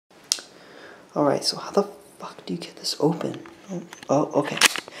Alright, so how the fuck do you get this open? Oh, okay.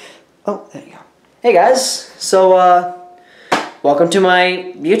 Oh, there you go. Hey guys, so welcome to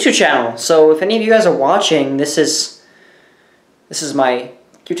my YouTube channel. So if any of you guys are watching, this is my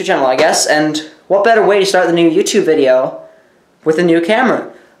YouTube channel, I guess, and what better way to start the new YouTube video with a new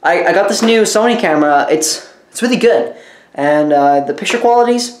camera? I got this new Sony camera. It's really good, and the picture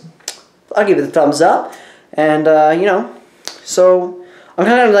qualities, I'll give it the thumbs up, and you know, so I'm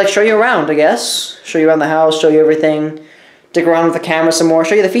gonna like show you around, I guess, show you around the house, show you everything, dig around with the camera some more,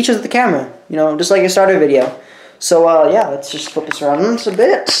 show you the features of the camera, you know, just like a starter video. So yeah, let's just flip this around a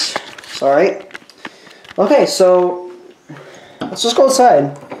bit. Sorry. Okay, so let's just go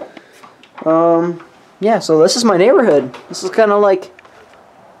outside. Yeah, so this is my neighborhood. This is kind of like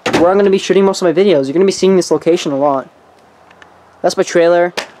where I'm going to be shooting most of my videos. You're going to be seeing this location a lot. That's my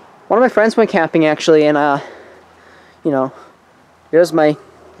trailer. One of my friends went camping, actually, and, you know, here's my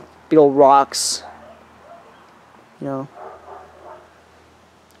big old rocks. You know.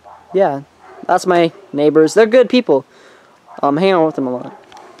 Yeah, that's my neighbors. They're good people. Hang out with them a lot.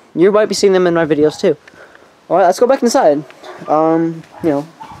 You might be seeing them in my videos, too. Alright, let's go back inside. You know,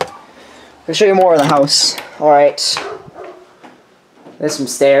 I'll show you more of the house. Alright. There's some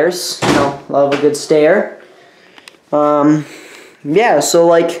stairs. You know, love a good stair. Yeah, so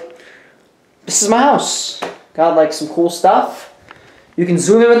like, this is my house. Got like some cool stuff. You can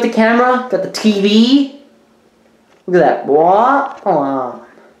zoom in with the camera. Got the TV. Look at that. What? Oh,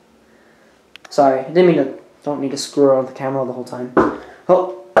 sorry, I didn't mean to. Don't need to screw around with the camera the whole time.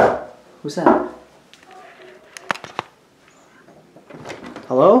 Oh, who's that?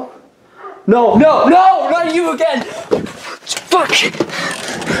 Hello? No, no, no! Not you again! Fuck!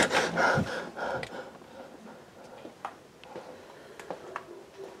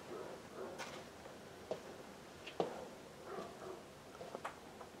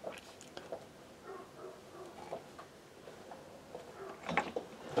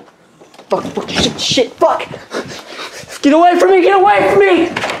 Fuck, fuck, shit, fuck! Get away from me, get away from me!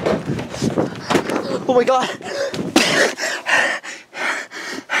 Oh my god.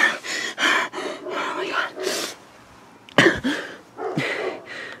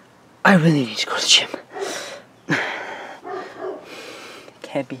 I really need to go to the gym. It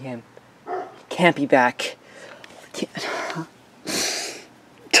can't be him. It can't be back. Can't.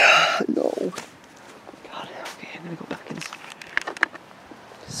 No. God. Okay, I'm gonna go back in. I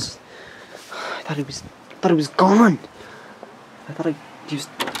thought he was gone. I thought he was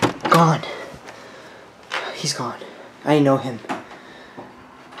gone. He's gone. I know him.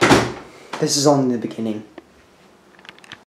 This is only the beginning.